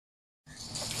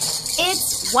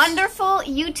It's Wonderful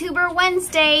YouTuber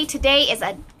Wednesday. Today is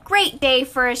a great day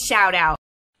for a shout out.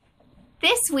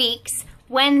 This week's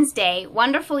Wednesday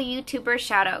Wonderful YouTuber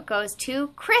shout out goes to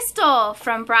Krystal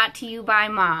from Brought to You by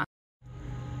Mom.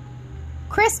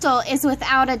 Krystal is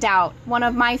without a doubt one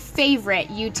of my favorite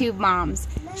YouTube moms.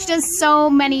 She does so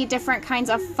many different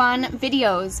kinds of fun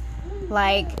videos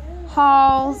like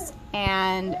hauls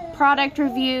and product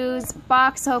reviews,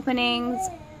 box openings,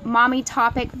 mommy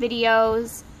topic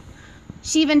videos.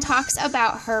 She even talks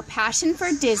about her passion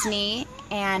for Disney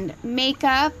and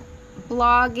makeup,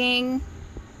 blogging,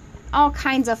 all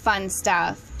kinds of fun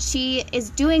stuff. She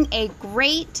is doing a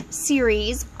great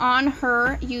series on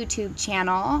her YouTube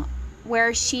channel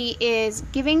where she is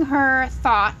giving her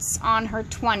thoughts on her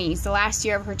 20s, the last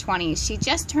year of her 20s. She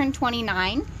just turned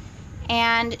 29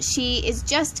 and she is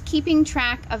just keeping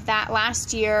track of that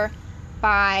last year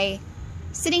by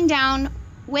sitting down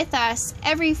with us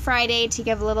every Friday to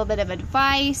give a little bit of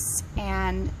advice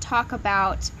and talk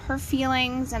about her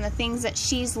feelings and the things that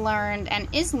she's learned and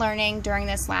is learning during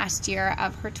this last year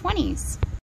of her 20s.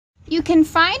 You can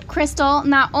find Krystal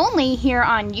not only here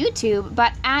on YouTube,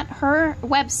 but at her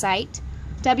website,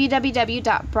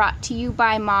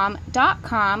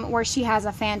 www.broughttoyoubymom.com, where she has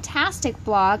a fantastic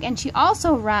blog, and she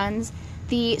also runs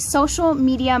the Social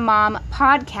Media Mom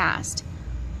podcast,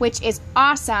 which is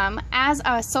awesome. As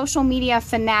a social media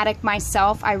fanatic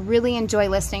myself, I really enjoy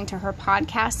listening to her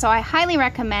podcast, so I highly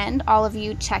recommend all of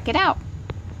you check it out.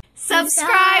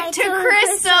 Subscribe to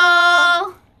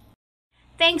Krystal!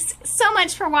 Thanks so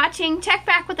much for watching. Check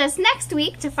back with us next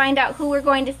week to find out who we're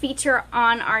going to feature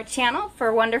on our channel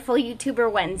for Wonderful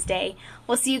YouTuber Wednesday.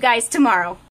 We'll see you guys tomorrow.